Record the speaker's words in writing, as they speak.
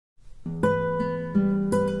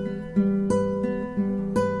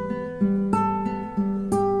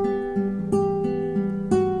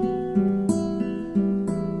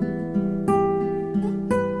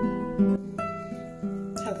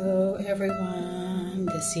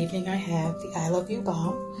this evening I have the I Love You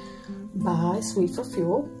Balm by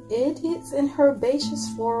Sweet4Fuel. It is in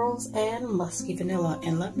herbaceous florals and musky vanilla.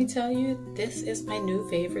 And let me tell you, this is my new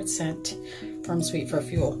favorite scent from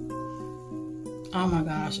Sweet4Fuel. Oh my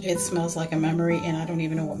gosh, it smells like a memory and I don't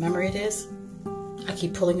even know what memory it is. I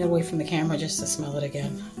keep pulling it away from the camera just to smell it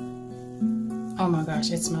again. Oh my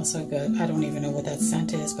gosh, it smells so good. I don't even know what that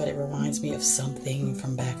scent is, but it reminds me of something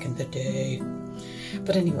from back in the day.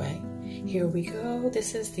 But anyway, here we go.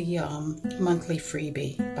 This is the monthly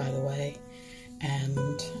freebie, by the way.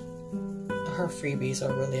 And her freebies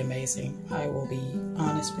are really amazing. I will be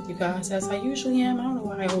honest with you guys, as I usually am. I don't know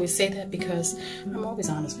why I always say that, because I'm always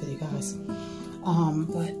honest with you guys.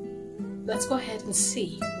 But let's go ahead and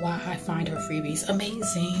see why I find her freebies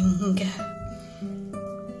amazing.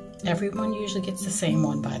 Everyone usually gets the same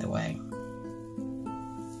one, by the way.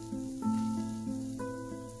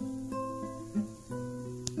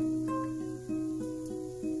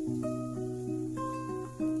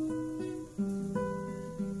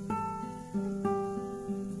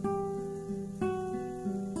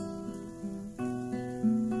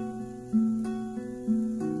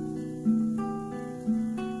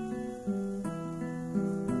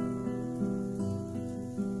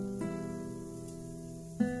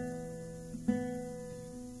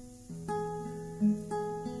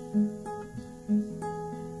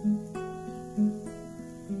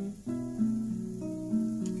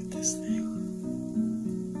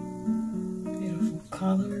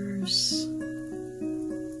 Colors.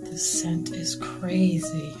 This scent is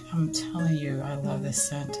crazy. I'm telling you, I love this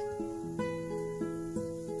scent.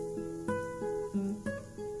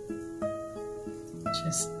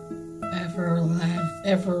 Just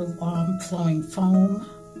ever flowing foam.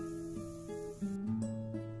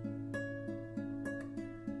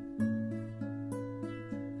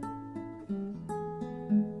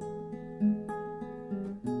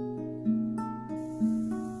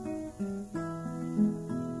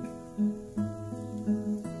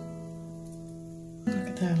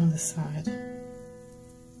 That on the side.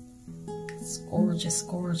 It's gorgeous,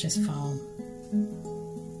 gorgeous foam.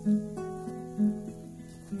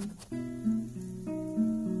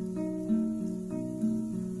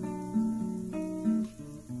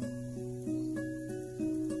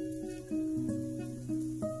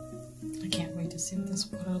 I can't wait to see what this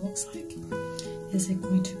water looks like. Is it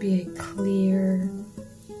going to be a clear,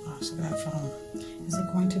 oh, look at that foam. Is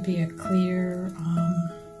it going to be a clear,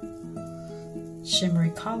 shimmery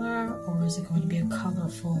color, or is it going to be a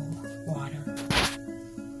colorful water?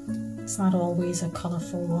 It's not always a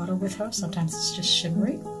colorful water with her. Sometimes it's just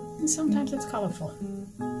shimmery, and sometimes it's colorful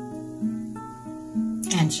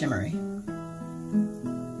and shimmery.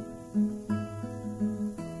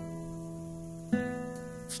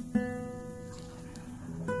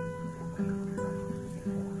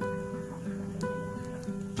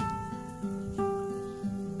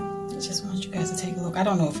 I just want you guys to take a look. I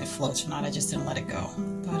don't know if it floats or not. I just didn't let it go.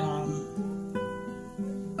 But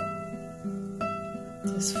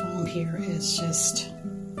this foam here is just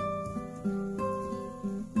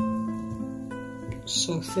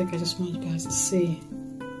so thick. I just want you guys to see.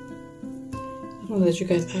 I don't know that you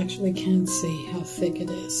guys actually can see how thick it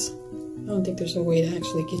is. I don't think there's a way to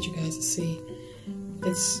actually get you guys to see.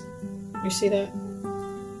 It's, you see that?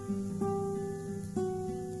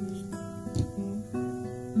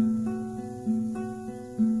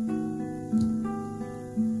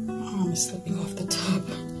 I'm slipping off the tub.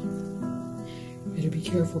 Better be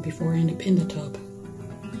careful before I end up in the tub.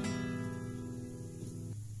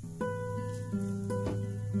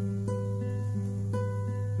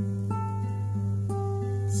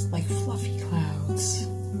 It's like fluffy clouds.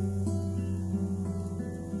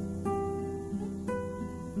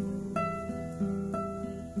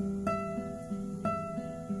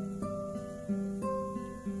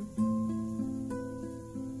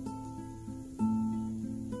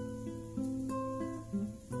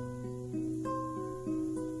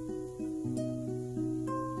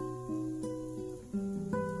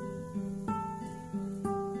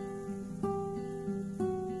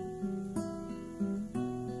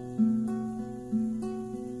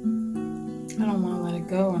 I don't want to let it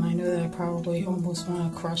go, and I know that I probably almost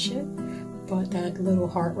want to crush it, but that little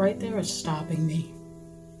heart right there is stopping me.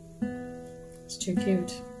 It's too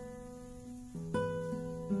cute.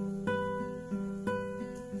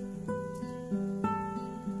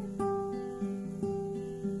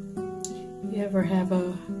 You ever have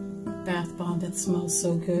a bath bomb that smells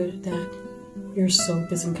so good that your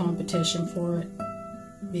soap is in competition for it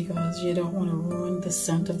because you don't want to ruin the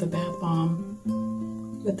scent of the bath bomb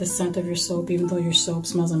with the scent of your soap? Even though your soap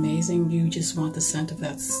smells amazing, you just want the scent of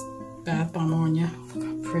that bath bomb on you. Look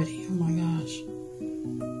how pretty. Oh my gosh.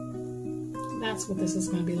 That's what this is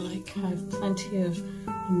going to be like. I have plenty of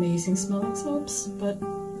amazing smelling soaps, but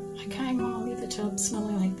I kind of want to leave the tub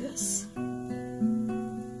smelling like this. I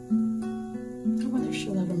wonder if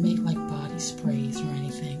she'll ever make like body sprays or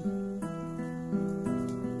anything.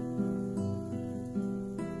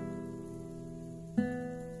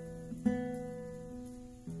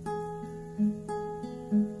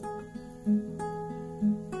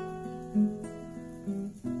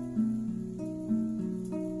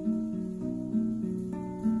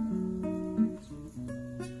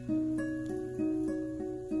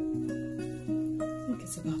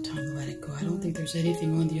 It's about time to let it go. I don't think there's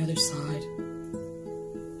anything on the other side.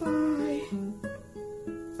 Bye.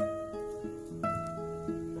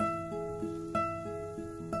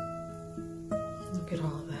 Look at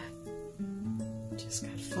all that. Just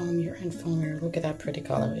got foamier and foamier. Look at that pretty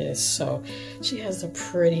color. It is so... She has the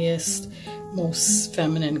prettiest, most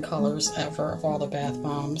feminine colors ever of all the bath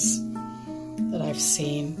bombs that I've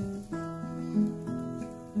seen.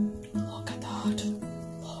 Look at that.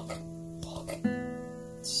 Look.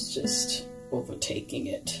 It's just overtaking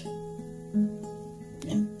it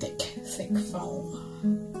in thick foam.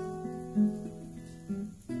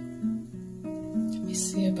 Let me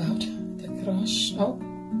see about the crush. Oh,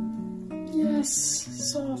 yes,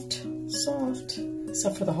 soft,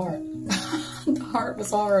 except for the heart. The heart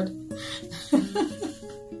was hard.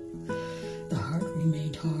 The heart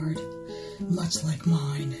remained hard, much like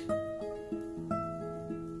mine.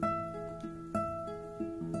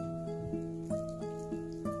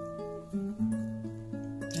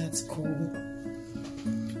 That's cool.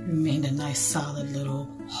 Remained a nice solid little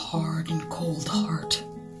hard and cold heart.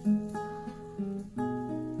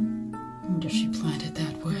 Wonder if she planned it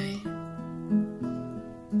that way.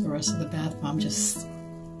 The rest of the bath bomb just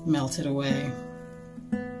melted away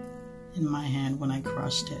in my hand when I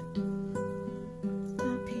crushed it.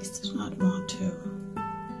 That piece did not want to.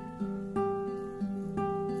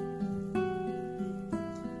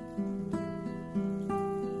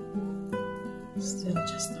 Still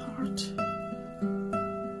just the heart.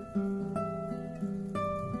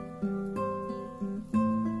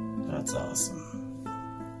 That's awesome.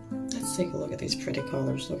 Let's take a look at these pretty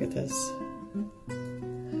colors. Look at this.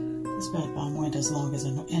 This bath bomb went as long as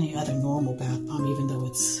any other normal bath bomb, even though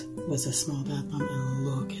it was a small bath bomb. And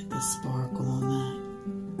look at the sparkle on that.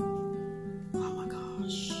 Oh my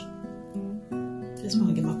gosh. Just want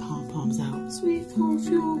to get my pom-poms out.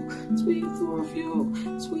 Sweet4Fuel, Sweet4Fuel,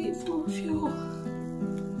 Sweet4Fuel.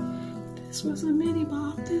 This was a mini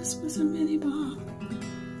bomb. This was a mini bomb.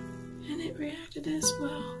 And it reacted as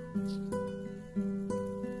well.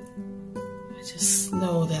 I just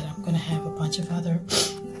know that I'm going to have a bunch of other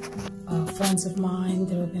friends of mine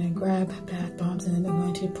that are going to grab bath bombs and then they're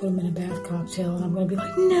going to put them in a bath cocktail. And I'm going to be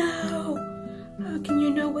like, no! How can you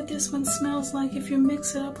know what this one smells like if you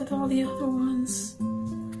mix it up with all the other ones?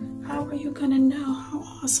 How are you going to know how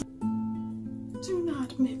awesome? Do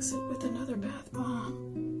not mix it with another bath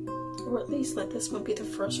bomb. Or at least let this one be the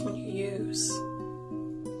first one you use.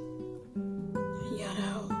 You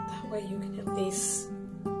know, that way you can at least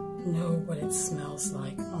know what it smells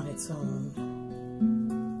like on its own.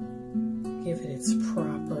 Give it its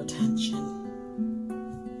proper attention.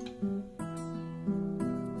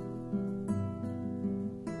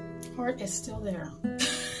 Heart is still there.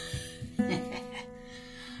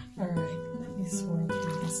 Alright, let me swirl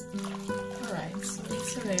through this. Alright, so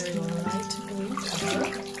it's a very light blue color.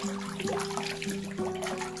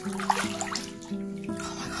 Oh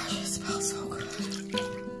my gosh, it smells so good.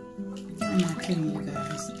 I'm not kidding you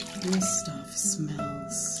guys. This stuff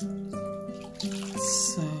smells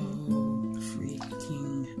so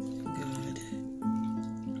freaking good.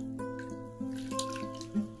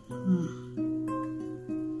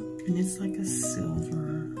 And it's like a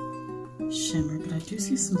silver shimmer, but I do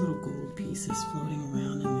see some little gold pieces floating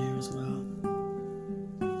around in there as well.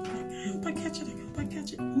 I hope I catch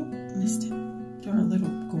it. Oh, missed it. There are little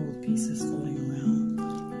gold pieces floating around.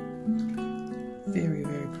 Very,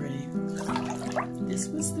 very pretty. This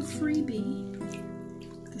was the freebie.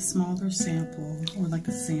 The smaller sample, or like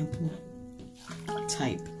the sample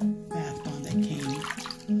type bath bomb that came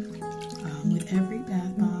with every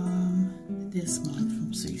bath bomb this month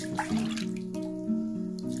from Sweet4Fuel.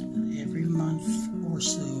 Every month or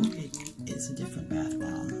so, it is a different bath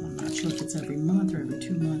bomb. I'm not sure if it's every month or every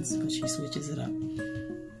 2 months, but she switches it up.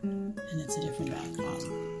 And it's a different bath bomb.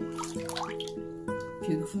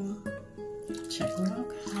 Beautiful. Check her out,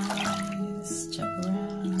 guys. Check her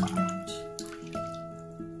out.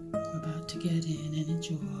 I'm about to get in and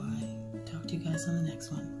enjoy. Talk to you guys on the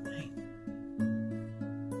next one.